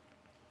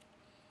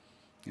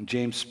 And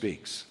James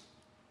speaks.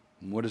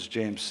 And what does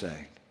James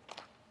say?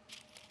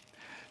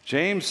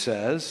 James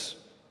says,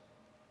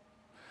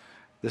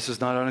 this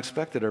is not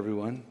unexpected,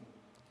 everyone.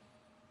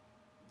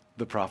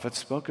 The prophets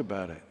spoke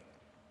about it.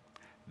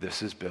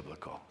 This is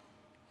biblical.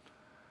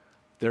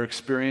 Their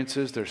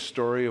experiences, their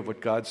story of what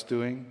God's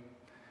doing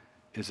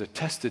is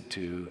attested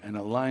to and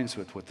aligns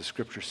with what the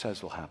Scripture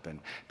says will happen,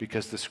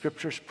 because the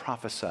Scriptures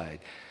prophesied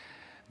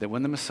that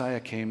when the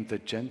Messiah came, the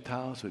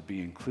Gentiles would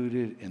be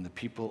included in the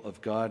people of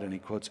God, and he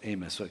quotes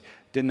Amos. So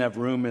didn't have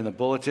room in the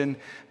bulletin,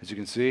 as you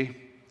can see,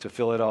 to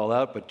fill it all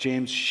out, but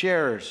James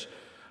shares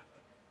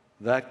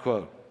that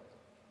quote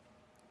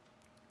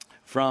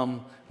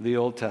from the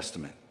Old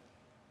Testament.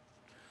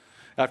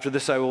 After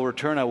this I will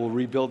return, I will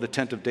rebuild the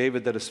tent of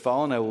David that has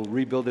fallen, I will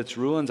rebuild its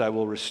ruins, I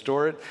will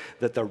restore it,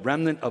 that the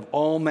remnant of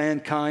all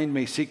mankind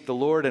may seek the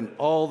Lord, and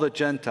all the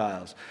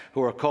Gentiles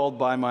who are called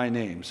by my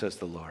name, says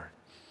the Lord.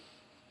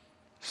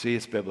 See,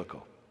 it's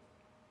biblical.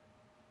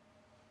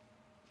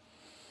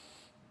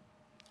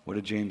 What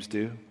did James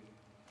do?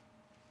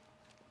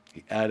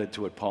 He added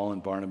to what Paul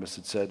and Barnabas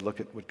had said. Look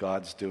at what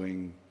God's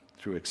doing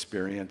through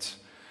experience.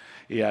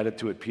 He added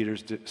to what Peter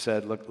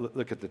said.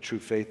 Look at the true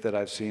faith that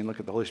I've seen. Look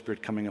at the Holy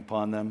Spirit coming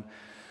upon them.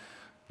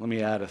 Let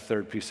me add a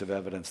third piece of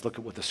evidence. Look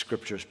at what the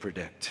Scriptures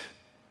predict.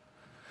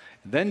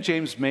 Then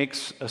James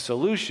makes a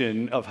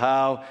solution of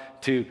how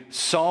to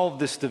solve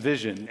this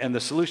division, and the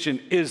solution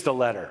is the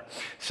letter.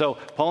 So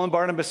Paul and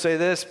Barnabas say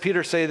this,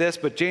 Peter say this,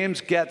 but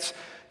James gets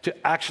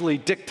to actually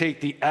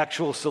dictate the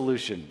actual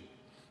solution,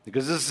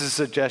 because this is a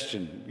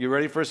suggestion. You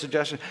ready for a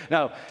suggestion?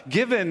 Now,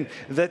 given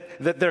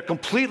that they're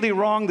completely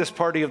wrong, this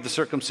party of the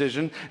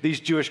circumcision, these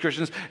Jewish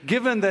Christians,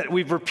 given that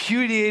we've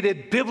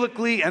repudiated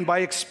biblically and by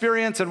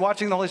experience and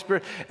watching the Holy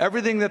Spirit,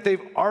 everything that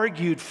they've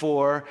argued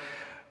for,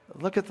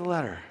 look at the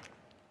letter.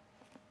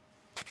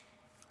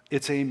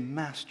 It's a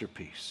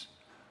masterpiece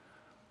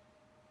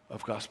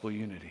of gospel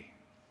unity.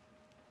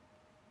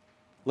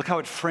 Look how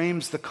it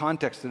frames the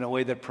context in a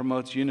way that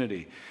promotes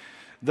unity.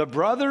 The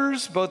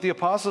brothers, both the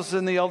apostles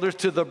and the elders,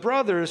 to the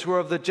brothers who are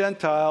of the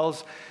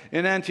Gentiles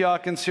in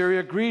Antioch and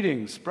Syria,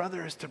 greetings.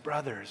 Brothers to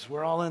brothers.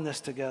 We're all in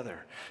this together.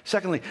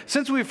 Secondly,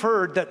 since we've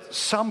heard that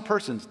some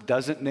persons,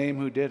 doesn't name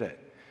who did it.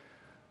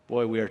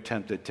 Boy, we are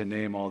tempted to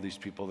name all these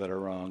people that are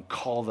wrong,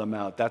 call them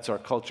out. That's our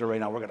culture right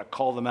now. We're going to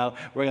call them out.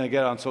 We're going to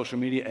get on social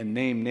media and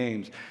name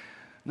names.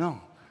 No.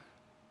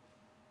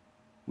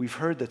 We've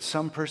heard that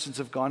some persons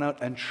have gone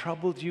out and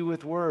troubled you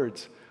with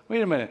words.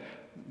 Wait a minute.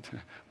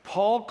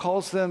 Paul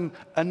calls them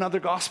another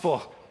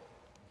gospel.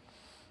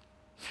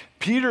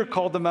 Peter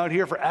called them out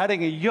here for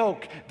adding a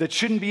yoke that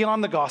shouldn't be on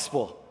the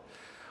gospel.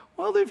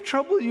 Well, they've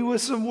troubled you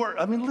with some words.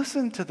 I mean,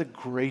 listen to the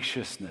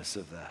graciousness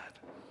of that.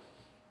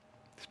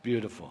 It's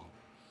beautiful.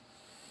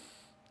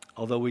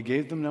 Although we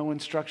gave them no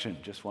instruction,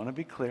 just want to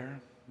be clear,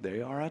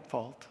 they are at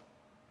fault.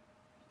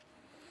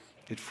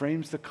 It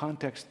frames the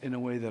context in a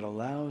way that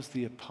allows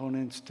the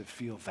opponents to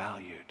feel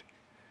valued,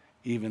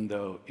 even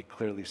though it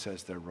clearly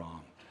says they're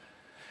wrong.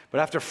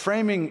 But after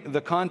framing the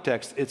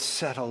context, it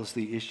settles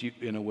the issue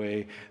in a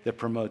way that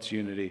promotes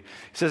unity.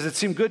 It says, it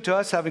seemed good to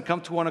us, having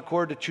come to one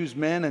accord, to choose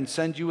men and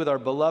send you with our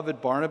beloved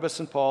Barnabas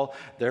and Paul.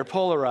 They're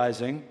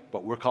polarizing,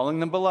 but we're calling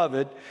them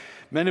beloved.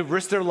 Men who've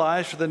risked their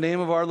lives for the name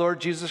of our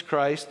Lord Jesus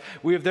Christ.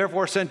 We have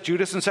therefore sent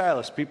Judas and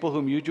Silas, people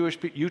whom you Jewish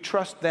people, you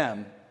trust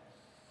them,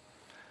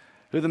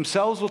 who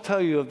themselves will tell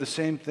you of the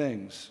same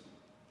things.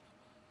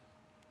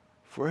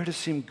 For it has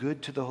seemed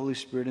good to the Holy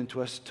Spirit and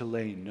to us to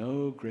lay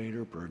no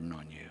greater burden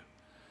on you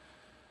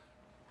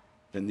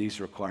than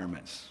these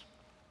requirements.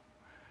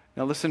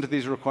 Now listen to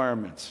these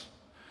requirements.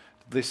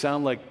 Do they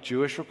sound like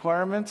Jewish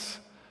requirements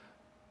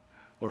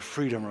or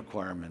freedom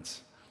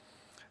requirements?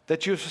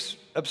 That you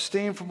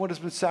abstain from what has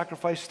been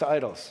sacrificed to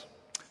idols,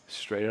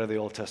 straight out of the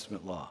Old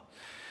Testament law.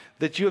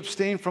 That you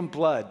abstain from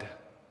blood,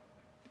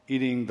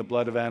 eating the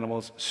blood of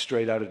animals,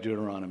 straight out of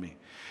Deuteronomy.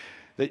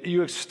 That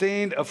you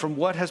abstain from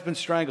what has been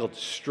strangled,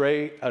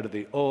 straight out of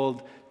the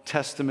Old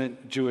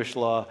Testament Jewish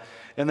law.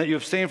 And that you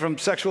abstain from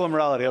sexual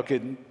immorality.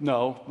 Okay,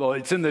 no, well,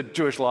 it's in the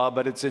Jewish law,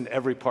 but it's in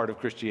every part of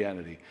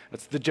Christianity.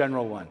 That's the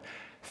general one.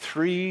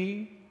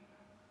 3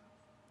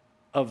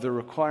 of the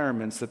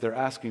requirements that they're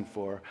asking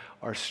for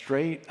are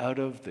straight out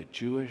of the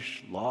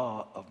Jewish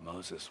law of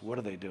Moses. What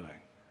are they doing?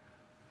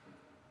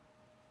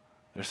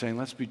 They're saying,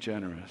 let's be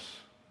generous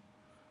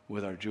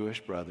with our Jewish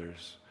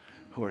brothers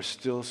who are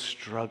still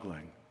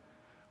struggling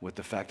with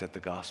the fact that the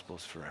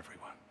gospel's for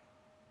everyone.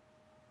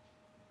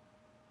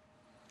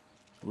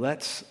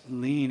 Let's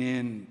lean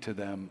into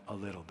them a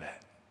little bit.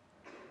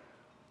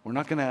 We're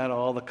not going to add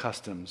all the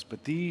customs,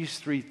 but these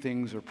 3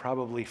 things are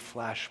probably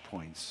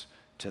flashpoints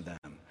to them.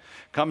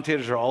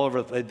 Commentators are all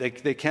over.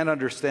 They can't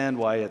understand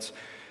why it's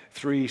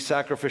 3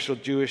 sacrificial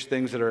Jewish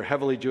things that are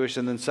heavily Jewish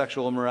and then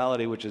sexual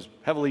immorality, which is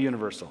heavily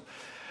universal.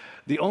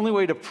 The only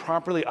way to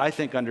properly, I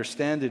think,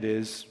 understand it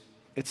is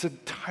it's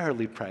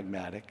entirely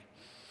pragmatic.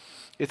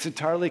 It's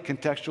entirely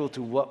contextual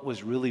to what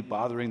was really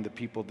bothering the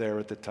people there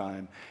at the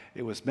time.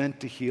 It was meant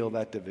to heal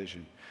that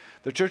division.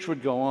 The church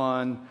would go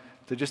on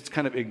to just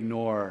kind of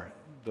ignore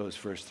those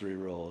first three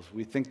rules.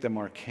 We think them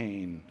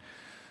arcane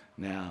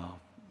now,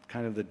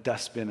 kind of the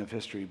dustbin of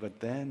history, but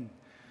then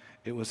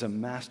it was a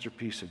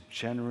masterpiece of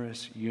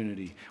generous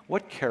unity.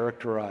 What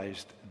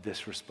characterized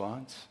this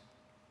response?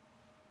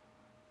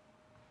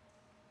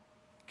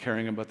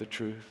 Caring about the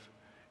truth,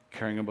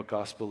 caring about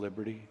gospel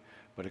liberty,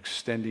 but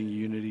extending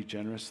unity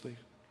generously.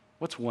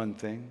 What's one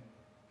thing?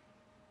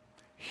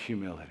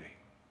 Humility.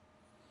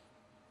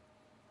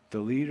 The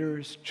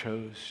leaders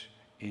chose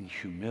in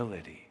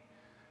humility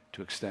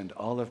to extend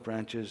olive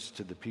branches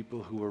to the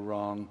people who were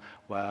wrong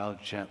while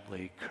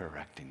gently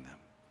correcting them.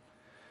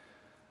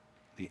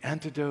 The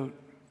antidote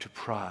to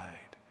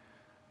pride,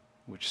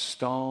 which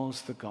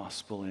stalls the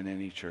gospel in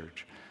any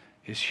church,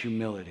 is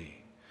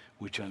humility,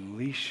 which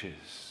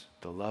unleashes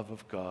the love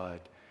of God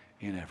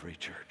in every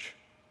church.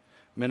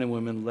 Men and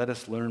women, let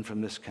us learn from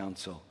this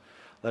counsel.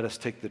 Let us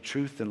take the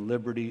truth and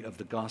liberty of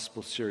the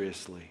gospel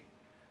seriously.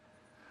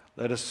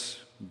 Let us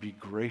be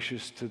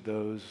gracious to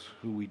those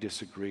who we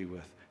disagree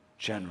with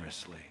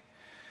generously.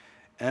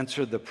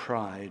 Answer the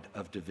pride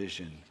of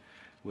division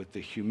with the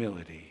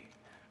humility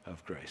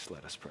of grace.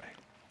 Let us pray.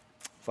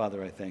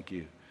 Father, I thank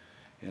you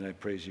and I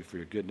praise you for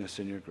your goodness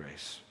and your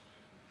grace.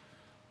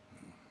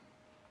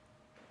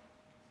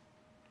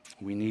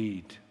 We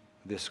need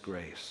this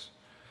grace,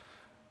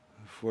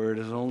 for it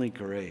is only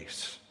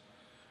grace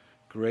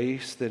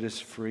that is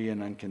free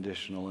and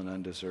unconditional and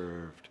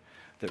undeserved,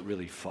 that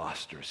really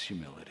fosters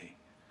humility.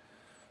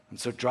 And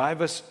so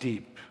drive us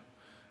deep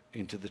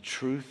into the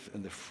truth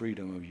and the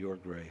freedom of your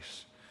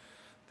grace,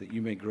 that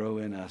you may grow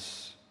in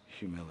us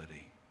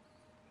humility,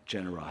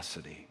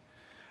 generosity,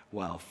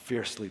 while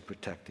fiercely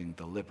protecting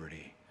the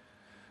liberty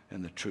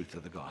and the truth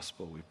of the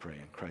gospel, we pray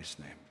in Christ's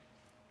name.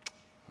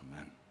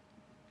 Amen.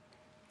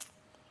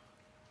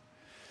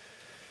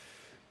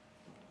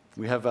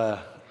 We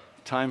have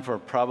time for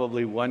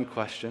probably one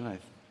question. I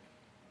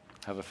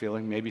have a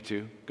feeling, maybe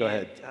two. Go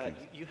ahead.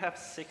 You have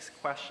 6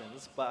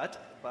 questions,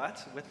 but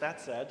with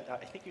that said, I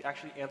think you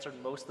actually answered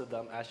most of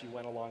them as you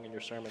went along in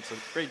your sermon, so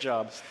great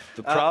job.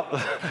 The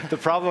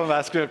problem of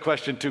asking a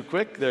question too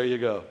quick, there you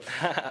go.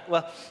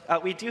 Well,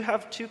 we do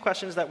have 2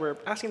 questions that we're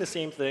asking the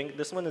same thing.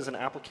 This one is an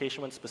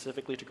application one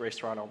specifically to Grace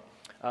Toronto.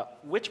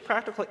 Which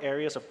practical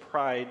areas of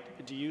pride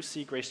do you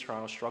see Grace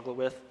Toronto struggle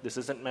with? This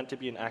isn't meant to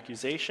be an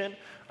accusation,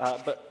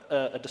 but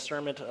a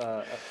discernment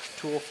a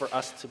tool for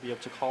us to be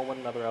able to call one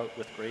another out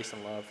with grace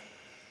and love.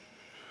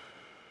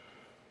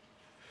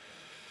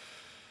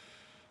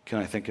 Can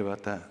I think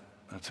about that?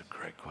 That's a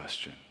great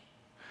question.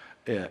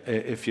 Yeah,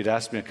 if you'd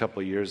asked me a couple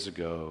of years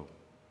ago,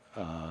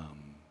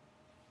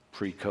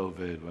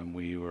 pre-COVID, when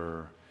we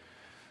were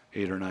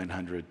 800 or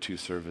 900, 2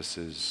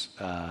 services,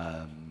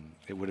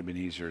 it would have been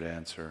easier to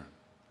answer.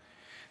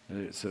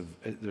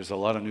 There's a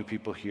lot of new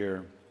people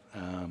here,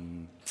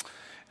 and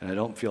I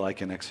don't feel I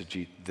can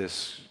exegete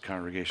this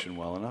congregation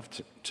well enough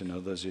to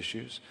know those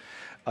issues.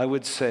 I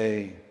would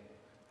say,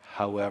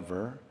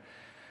 however,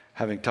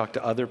 having talked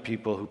to other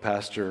people who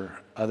pastor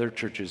other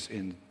churches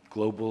in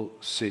global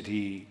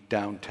city,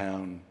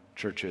 downtown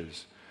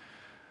churches,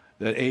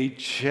 that a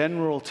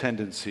general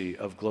tendency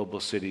of global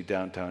city,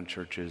 downtown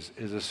churches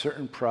is a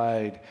certain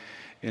pride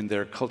in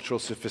their cultural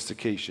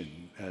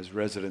sophistication as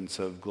residents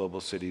of global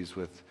cities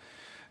with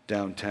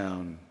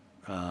downtown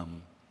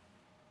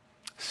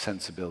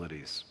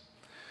sensibilities.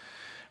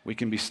 We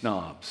can be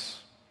snobs,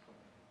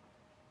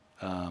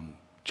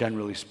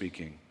 generally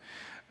speaking.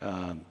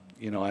 I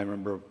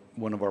remember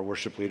one of our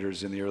worship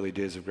leaders in the early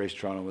days of Grace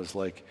Toronto was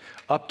like,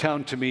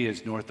 uptown to me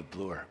is north of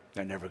Bloor.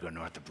 I never go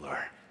north of Bloor.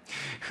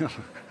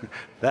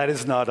 That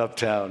is not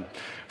uptown.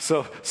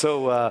 So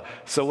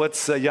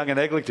what's Yonge and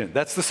Eglinton?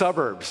 That's the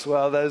suburbs.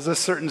 Well, there's a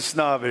certain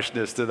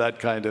snobbishness to that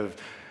kind of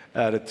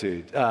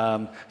attitude.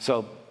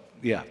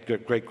 Yeah,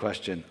 great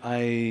question.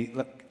 I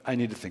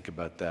need to think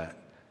about that,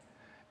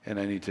 and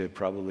I need to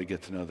probably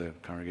get to know the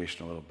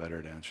congregation a little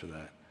better to answer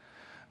that.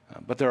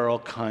 But there are all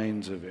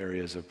kinds of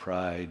areas of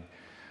pride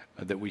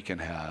that we can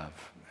have.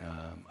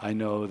 I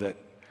know that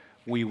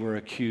we were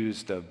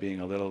accused of being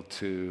a little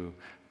too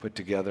put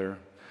together,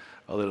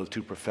 a little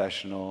too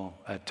professional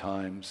at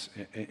times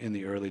in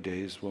the early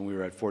days. When we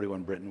were at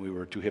 41 Britain, we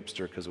were too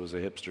hipster because it was a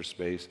hipster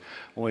space.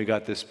 When we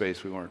got this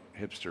space, we weren't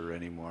hipster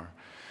anymore.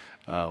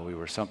 We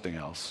were something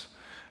else.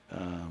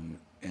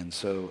 And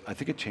so I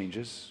think it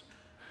changes,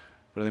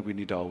 but I think we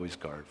need to always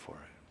guard for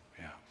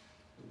it. Yeah.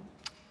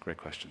 Great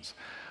questions.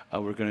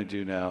 We're going to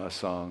do now a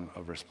song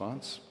of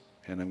response,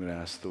 and I'm going to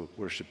ask the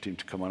worship team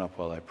to come on up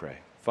while I pray.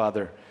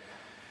 Father,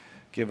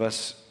 give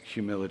us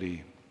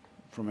humility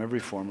from every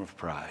form of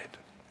pride.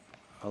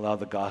 Allow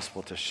the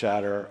gospel to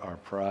shatter our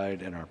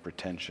pride and our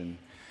pretension,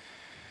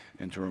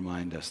 and to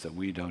remind us that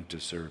we don't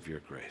deserve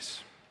your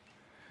grace.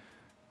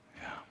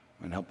 Yeah.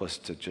 And help us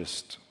to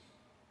just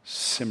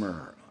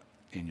simmer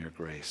in your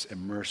grace,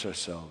 immerse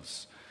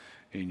ourselves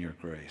in your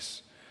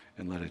grace,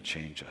 and let it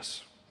change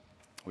us.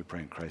 We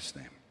pray in Christ's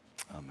name.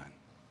 Amen.